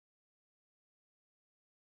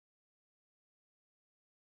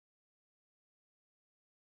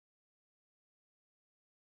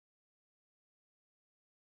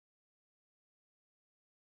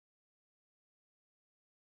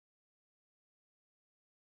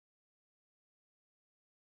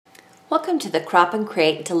Welcome to the Crop and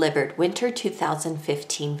Create Delivered Winter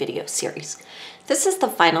 2015 video series. This is the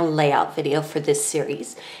final layout video for this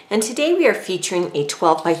series, and today we are featuring a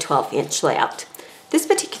 12 by 12 inch layout. This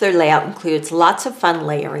particular layout includes lots of fun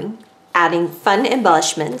layering, adding fun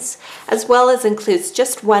embellishments, as well as includes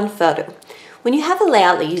just one photo. When you have a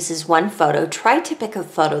layout that uses one photo, try to pick a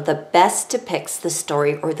photo that best depicts the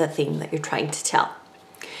story or the theme that you're trying to tell.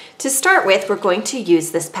 To start with, we're going to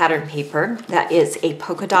use this pattern paper that is a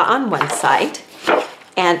polka dot on one side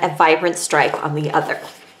and a vibrant stripe on the other.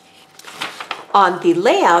 On the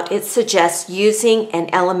layout, it suggests using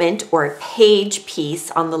an element or a page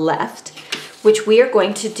piece on the left, which we are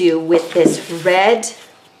going to do with this red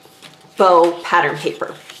bow pattern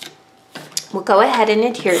paper. We'll go ahead and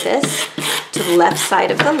adhere this to the left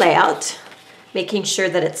side of the layout, making sure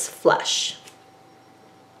that it's flush.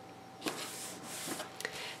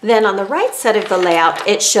 Then on the right side of the layout,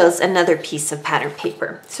 it shows another piece of pattern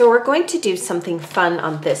paper. So we're going to do something fun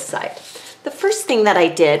on this side. The first thing that I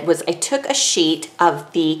did was I took a sheet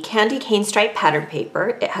of the candy cane stripe pattern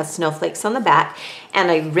paper. It has snowflakes on the back, and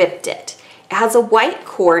I ripped it. It has a white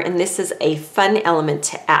core, and this is a fun element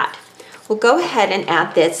to add. We'll go ahead and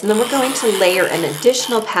add this, and then we're going to layer an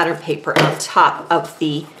additional pattern paper on top of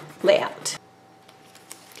the layout.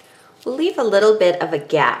 We'll leave a little bit of a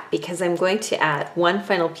gap because I'm going to add one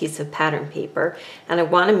final piece of pattern paper, and I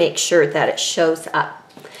want to make sure that it shows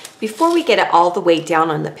up. Before we get it all the way down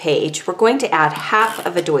on the page, we're going to add half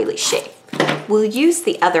of a doily shape. We'll use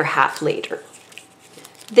the other half later.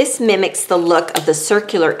 This mimics the look of the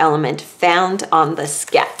circular element found on the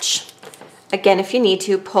sketch. Again, if you need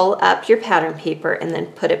to, pull up your pattern paper and then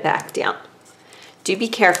put it back down. Do be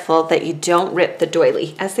careful that you don't rip the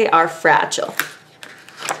doily, as they are fragile.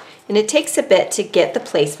 And it takes a bit to get the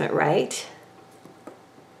placement right.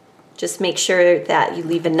 Just make sure that you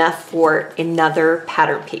leave enough for another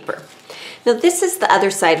pattern paper. Now this is the other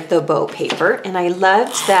side of the bow paper, and I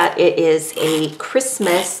loved that it is a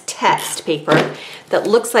Christmas text paper that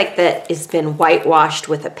looks like that has been whitewashed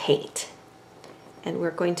with a paint. And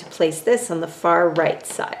we're going to place this on the far right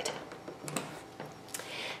side.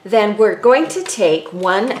 Then we're going to take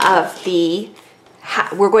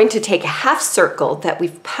a half circle that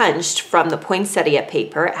we've punched from the poinsettia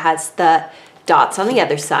paper. It has the dots on the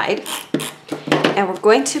other side. And we're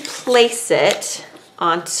going to place it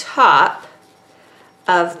on top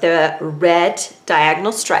of the red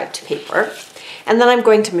diagonal striped paper. And then I'm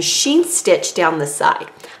going to machine stitch down the side.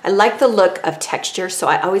 I like the look of texture, so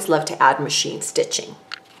I always love to add machine stitching.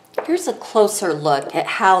 Here's a closer look at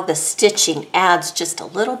how the stitching adds just a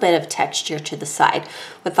little bit of texture to the side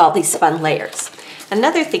with all these fun layers.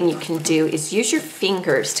 Another thing you can do is use your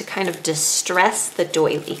fingers to kind of distress the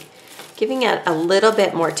doily, giving it a little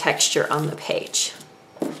bit more texture on the page.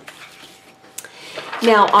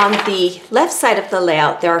 Now on the left side of the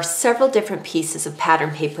layout, there are several different pieces of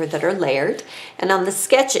pattern paper that are layered, and on the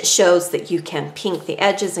sketch it shows that you can pink the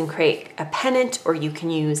edges and create a pennant, or you can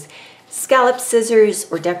use scallop scissors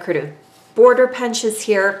or decorative border punches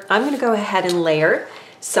here. I'm going to go ahead and layer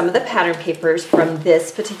some of the pattern papers from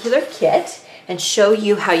this particular kit and show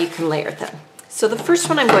you how you can layer them. So the first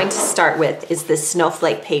one I'm going to start with is this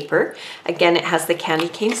snowflake paper. Again, it has the candy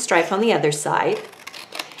cane stripe on the other side.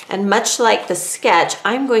 And much like the sketch,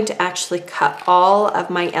 I'm going to actually cut all of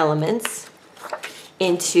my elements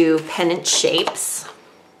into pennant shapes.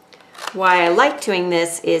 Why I like doing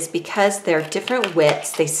this is because they're different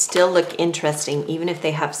widths, they still look interesting even if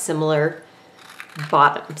they have similar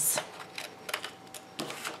bottoms.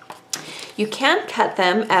 You can cut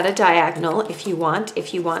them at a diagonal if you want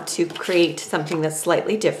to create something that's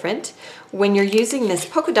slightly different. When you're using this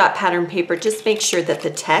polka dot pattern paper, just make sure that the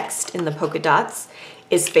text in the polka dots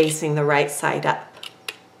is facing the right side up.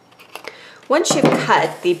 Once you've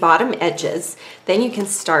cut the bottom edges, then you can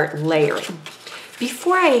start layering.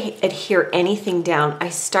 Before I adhere anything down, I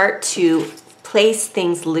start to place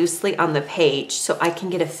things loosely on the page so I can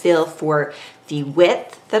get a feel for the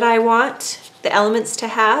width that I want the elements to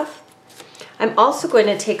have. I'm also going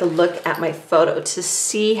to take a look at my photo to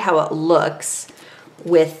see how it looks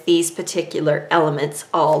with these particular elements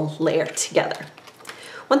all layered together.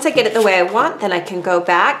 Once I get it the way I want, then I can go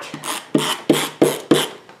back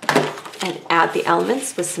and add the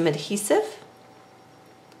elements with some adhesive.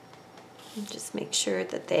 And just make sure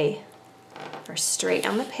that they are straight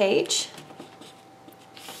on the page.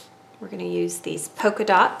 We're going to use these polka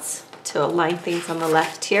dots to align things on the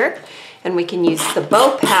left here, and we can use the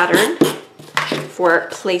bow pattern for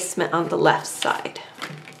placement on the left side.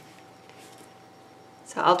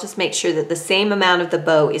 So I'll just make sure that the same amount of the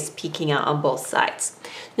bow is peeking out on both sides.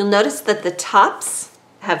 You'll notice that the tops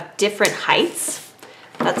have different heights.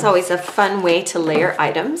 That's always a fun way to layer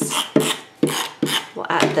items. We'll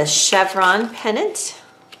add the chevron pennant.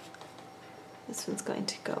 This one's going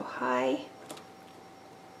to go high.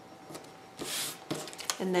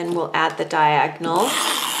 And then we'll add the diagonal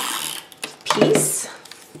piece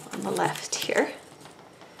on the left here.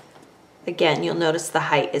 Again, you'll notice the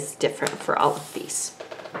height is different for all of these.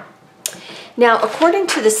 Now, according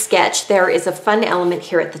to the sketch, there is a fun element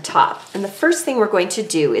here at the top. And the first thing we're going to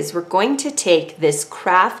do is we're going to take this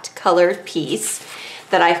craft colored piece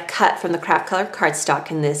that I've cut from the craft colored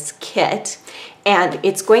cardstock in this kit, and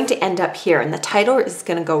it's going to end up here, and the title is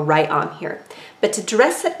going to go right on here. But to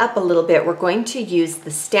dress it up a little bit, we're going to use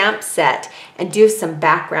the stamp set and do some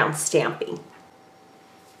background stamping.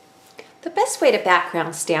 The best way to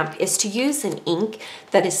background stamp is to use an ink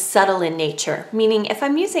that is subtle in nature, meaning if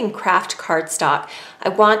I'm using craft cardstock, I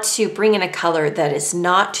want to bring in a color that is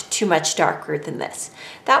not too much darker than this.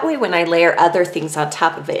 That way when I layer other things on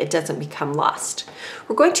top of it, it doesn't become lost.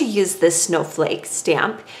 We're going to use this snowflake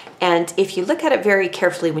stamp, and if you look at it very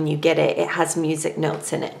carefully when you get it, it has music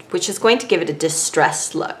notes in it, which is going to give it a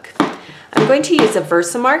distressed look. I'm going to use a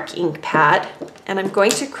Versamark ink pad, and I'm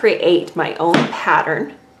going to create my own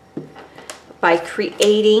pattern by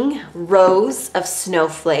creating rows of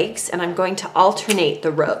snowflakes, and I'm going to alternate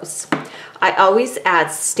the rows. I always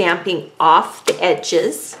add stamping off the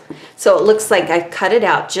edges, so it looks like I've cut it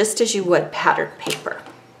out just as you would pattern paper.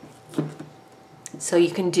 So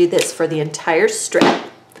you can do this for the entire strip.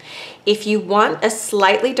 If you want a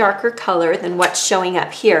slightly darker color than what's showing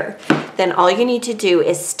up here, then all you need to do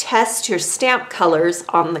is test your stamp colors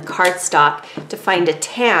on the cardstock to find a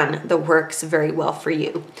tan that works very well for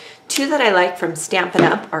you. Two that I like from Stampin'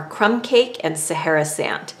 Up! Are Crumb Cake and Sahara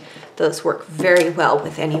Sand. Those work very well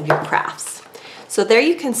with any of your crafts. So there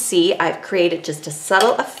you can see I've created just a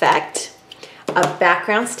subtle effect of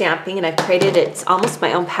background stamping, and I've created it's almost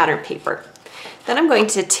my own pattern paper. Then I'm going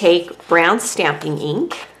to take brown stamping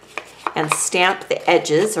ink and stamp the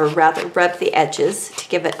edges, or rather rub the edges to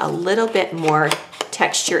give it a little bit more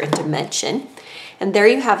texture and dimension. And there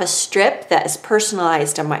you have a strip that is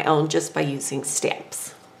personalized on my own just by using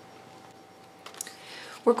stamps.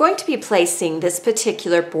 We're going to be placing this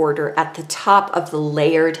particular border at the top of the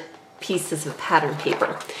layered pieces of pattern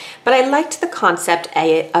paper. But I liked the concept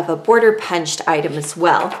of a border punched item as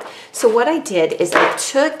well. So what I did is I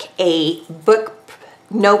took a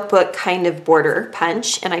notebook kind of border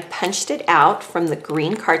punch, and I punched it out from the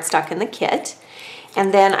green cardstock in the kit.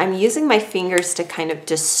 And then I'm using my fingers to kind of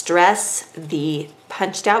distress the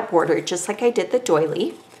punched out border just like I did the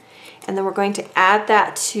doily. And then we're going to add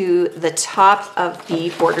that to the top of the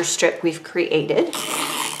border strip we've created.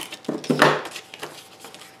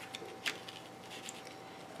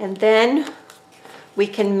 And then we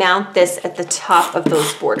can mount this at the top of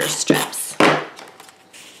those border strips.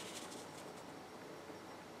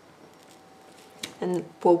 And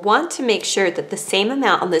we'll want to make sure that the same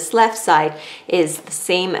amount on this left side is the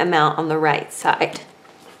same amount on the right side.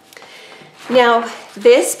 Now,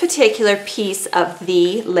 this particular piece of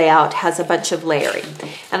the layout has a bunch of layering,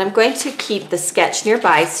 and I'm going to keep the sketch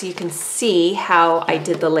nearby so you can see how I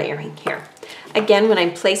did the layering here. Again, when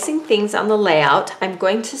I'm placing things on the layout, I'm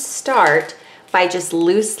going to start by just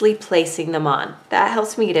loosely placing them on. That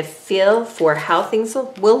helps me get a feel for how things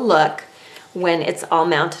will look when it's all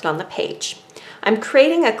mounted on the page. I'm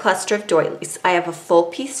creating a cluster of doilies. I have a full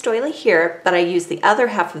piece doily here, but I use the other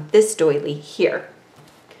half of this doily here.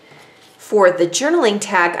 For the journaling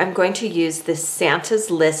tag, I'm going to use this Santa's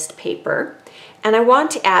List paper, and I want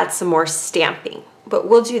to add some more stamping, but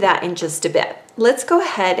we'll do that in just a bit. Let's go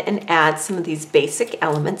ahead and add some of these basic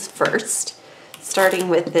elements first, starting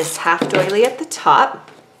with this half doily at the top,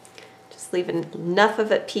 just leaving enough of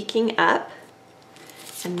it peeking up,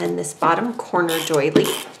 and then this bottom corner doily.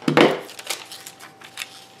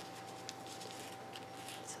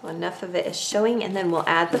 So enough of it is showing, and then we'll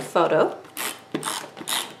add the photo.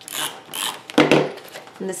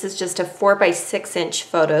 And this is just a 4 by 6 inch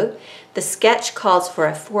photo. The sketch calls for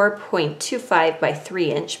a 4.25 by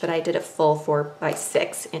 3 inch, but I did a full 4 by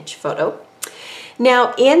 6 inch photo.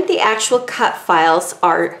 Now, in the actual cut files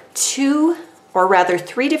are 3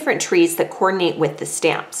 different trees that coordinate with the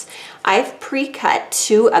stamps. I've pre-cut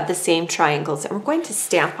 2 of the same triangles, and we're going to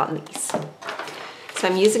stamp on these. So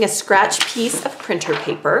I'm using a scratch piece of printer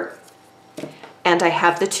paper, and I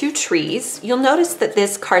have the 2 trees. You'll notice that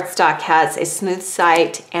this cardstock has a smooth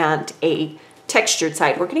side and a textured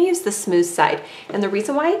side. We're going to use the smooth side, and the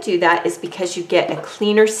reason why I do that is because you get a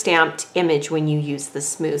cleaner stamped image when you use the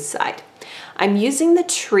smooth side. I'm using the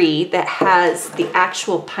tree that has the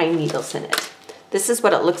actual pine needles in it. This is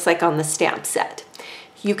what it looks like on the stamp set.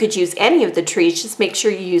 You could use any of the trees, just make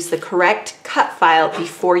sure you use the correct cut file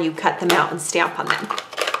before you cut them out and stamp on them.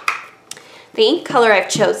 The ink color I've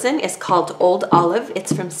chosen is called Old Olive.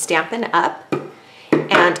 It's from Stampin' Up.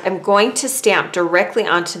 And I'm going to stamp directly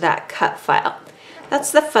onto that cut file.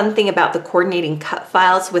 That's the fun thing about the coordinating cut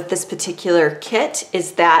files with this particular kit,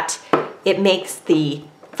 is that it makes the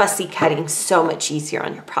fussy cutting so much easier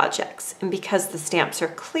on your projects. And because the stamps are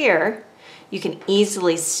clear, you can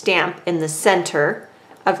easily stamp in the center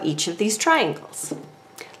of each of these triangles.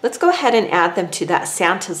 Let's go ahead and add them to that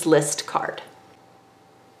Santa's List card.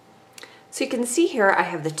 So you can see here I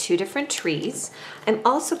have the two different trees. I'm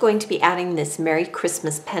also going to be adding this Merry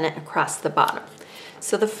Christmas pennant across the bottom.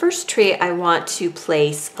 So the first tree I want to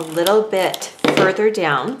place a little bit further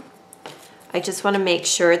down. I just want to make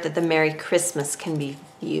sure that the Merry Christmas can be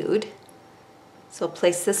viewed. So I'll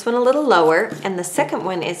place this one a little lower, and the second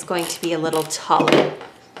one is going to be a little taller.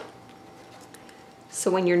 So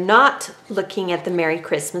when you're not looking at the Merry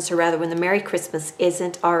Christmas, or rather when the Merry Christmas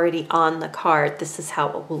isn't already on the card, this is how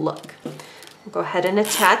it will look. We'll go ahead and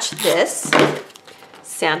attach this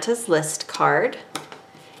Santa's List card,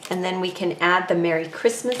 and then we can add the Merry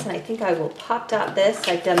Christmas, and I think I will pop dot this.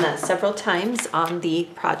 I've done that several times on the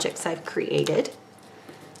projects I've created.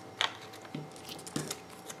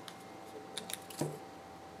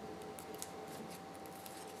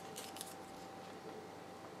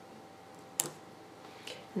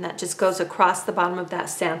 And that just goes across the bottom of that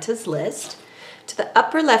Santa's List. To the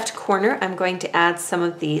upper left corner, I'm going to add some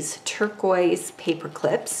of these turquoise paper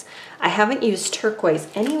clips. I haven't used turquoise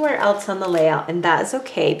anywhere else on the layout, and that is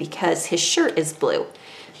okay because his shirt is blue.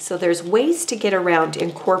 So there's ways to get around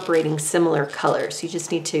incorporating similar colors. You just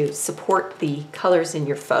need to support the colors in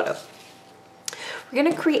your photo. We're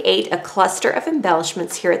going to create a cluster of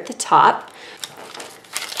embellishments here at the top.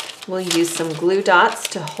 We'll use some glue dots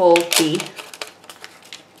to hold the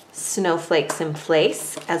snowflakes in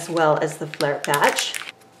place, as well as the flare badge.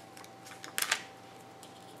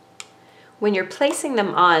 When you're placing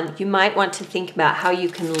them on, you might want to think about how you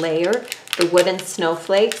can layer the wooden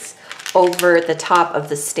snowflakes over the top of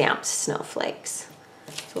the stamped snowflakes.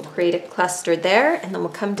 So we'll create a cluster there, and then we'll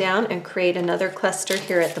come down and create another cluster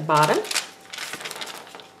here at the bottom.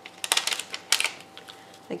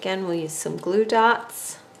 Again, we'll use some glue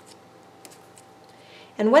dots.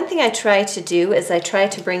 And one thing I try to do is I try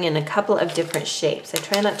to bring in a couple of different shapes. I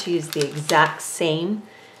try not to use the exact same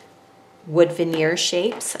wood veneer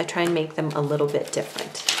shapes. I try and make them a little bit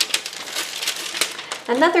different.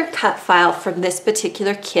 Another cut file from this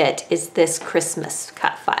particular kit is this Christmas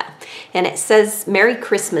cut file. And it says Merry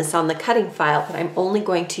Christmas on the cutting file, but I'm only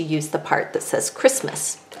going to use the part that says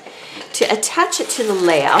Christmas. To attach it to the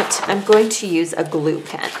layout, I'm going to use a glue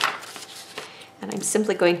pen. And I'm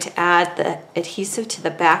simply going to add the adhesive to the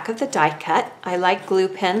back of the die cut. I like glue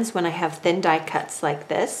pens when I have thin die cuts like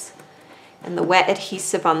this. And the wet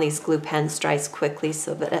adhesive on these glue pens dries quickly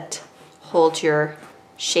so that it holds your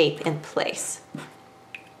shape in place.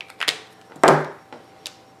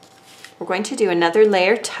 We're going to do another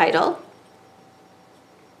layer title.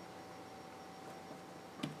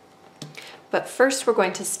 But first we're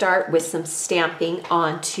going to start with some stamping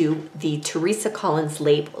onto the Teresa Collins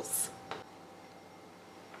labels.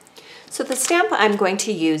 So the stamp I'm going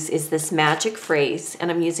to use is this Magic Phrase,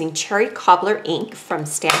 and I'm using Cherry Cobbler ink from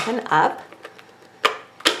Stampin' Up.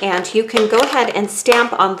 And you can go ahead and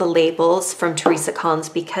stamp on the labels from Teresa Collins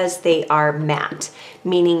because they are matte,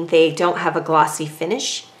 meaning they don't have a glossy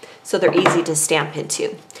finish, so they're easy to stamp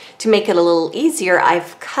into. To make it a little easier,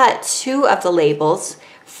 I've cut two of the labels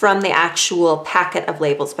from the actual packet of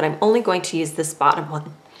labels, but I'm only going to use this bottom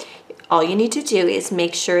one. All you need to do is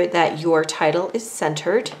make sure that your title is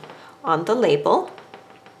centered on the label,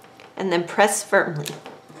 and then press firmly.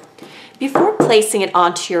 Before placing it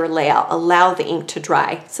onto your layout, allow the ink to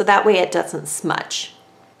dry, so that way it doesn't smudge.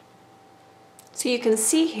 So you can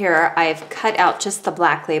see here I've cut out just the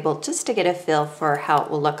black label just to get a feel for how it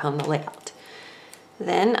will look on the layout.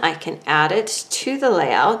 Then I can add it to the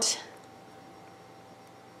layout.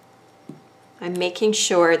 I'm making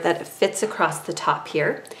sure that it fits across the top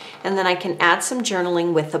here, and then I can add some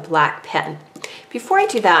journaling with a black pen. Before I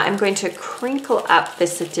do that, I'm going to crinkle up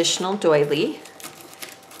this additional doily,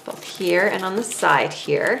 both here and on the side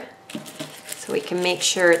here, so we can make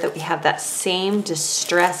sure that we have that same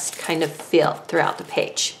distressed kind of feel throughout the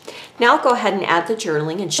page. Now I'll go ahead and add the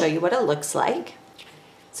journaling and show you what it looks like.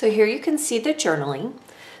 So here you can see the journaling.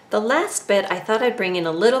 The last bit, I thought I'd bring in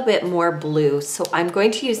a little bit more blue, so I'm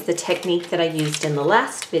going to use the technique that I used in the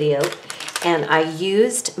last video, and I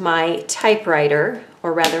used my typewriter,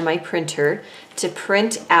 or rather my printer, to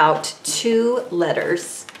print out two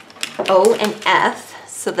letters, O and F,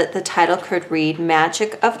 so that the title could read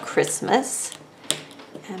Magic of Christmas.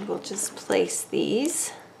 And we'll just place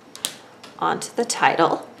these onto the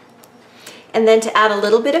title. And then to add a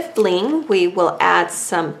little bit of bling, we will add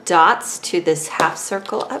some dots to this half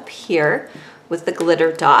circle up here with the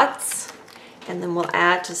glitter dots. And then we'll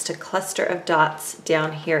add just a cluster of dots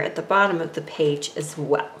down here at the bottom of the page as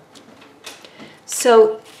well.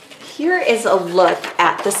 So here is a look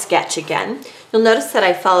at the sketch again. You'll notice that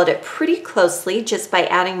I followed it pretty closely just by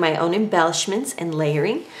adding my own embellishments and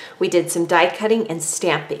layering. We did some die cutting and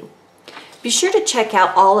stamping. Be sure to check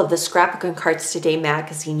out all of the Scrapbook and Cards Today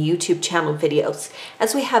magazine YouTube channel videos,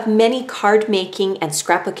 as we have many card making and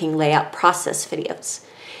scrapbooking layout process videos.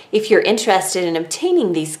 If you're interested in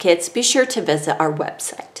obtaining these kits, be sure to visit our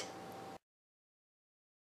website.